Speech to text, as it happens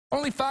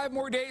Only 5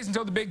 more days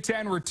until the Big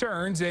Ten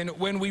returns, and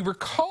when we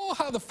recall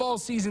how the fall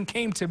season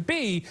came to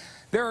be,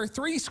 there are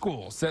 3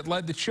 schools that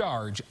led the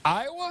charge: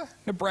 Iowa,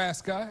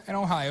 Nebraska, and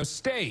Ohio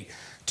State.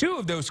 2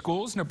 of those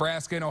schools,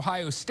 Nebraska and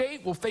Ohio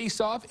State, will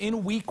face off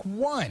in Week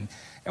 1.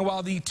 And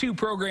while the 2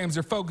 programs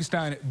are focused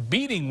on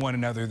beating one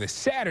another this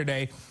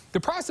Saturday, the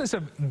process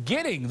of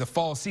getting the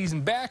fall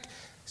season back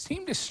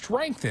seemed to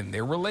strengthen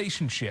their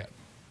relationship.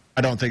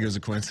 I don't think it was a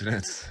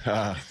coincidence.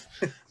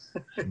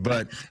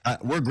 But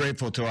we're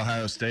grateful to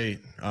Ohio State.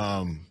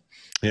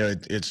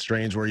 It's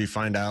strange where you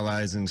find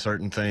allies in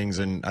certain things,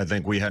 and I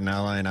think we had an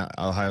ally in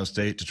Ohio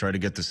State to try to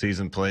get the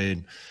season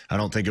played. I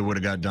don't think it would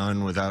have got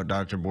done without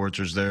Dr.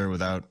 Borchers there,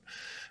 without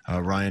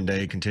Ryan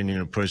Day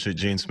continuing to push it,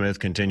 Gene Smith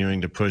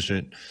continuing to push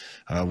it.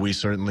 We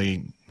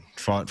certainly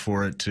fought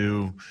for it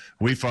too.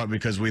 We fought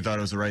because we thought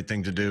it was the right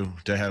thing to do,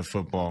 to have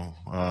football.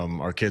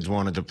 Our kids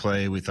wanted to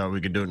play. We thought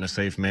we could do it in a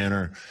safe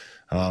manner.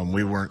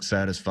 We weren't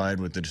satisfied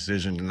with the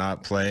decision to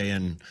not play,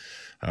 and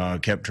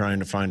kept trying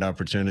to find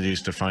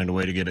opportunities to find a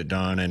way to get it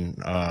done.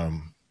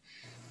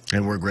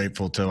 And we're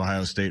grateful to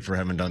Ohio State for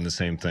having done the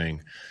same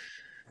thing.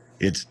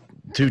 It's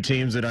 2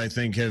 teams that I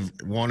think have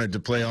wanted to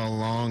play all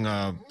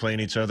along,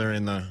 playing each other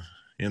in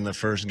the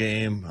first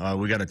game.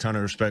 We got a ton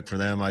of respect for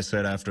them. I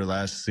said after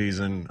last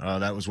season,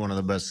 that was one of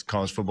the best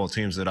college football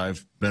teams that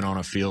I've been on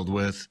a field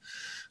with.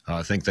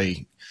 I think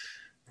they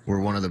were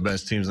one of the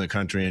best teams in the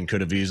country and could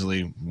have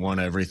easily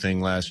won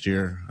everything last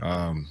year.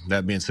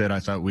 That being said, I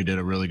thought we did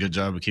a really good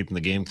job of keeping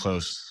the game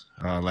close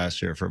last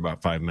year for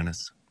about 5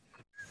 minutes.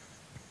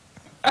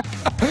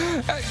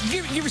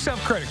 Give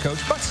yourself credit,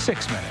 Coach. About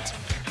 6 minutes.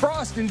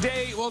 Frost and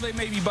Day, well, they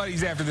may be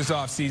buddies after this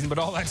offseason, but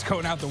all that's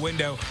going out the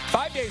window.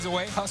 5 days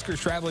away, Huskers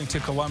traveling to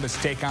Columbus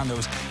to take on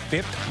those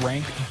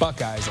 5th-ranked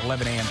Buckeyes.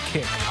 11 a.m.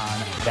 kick on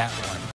that one.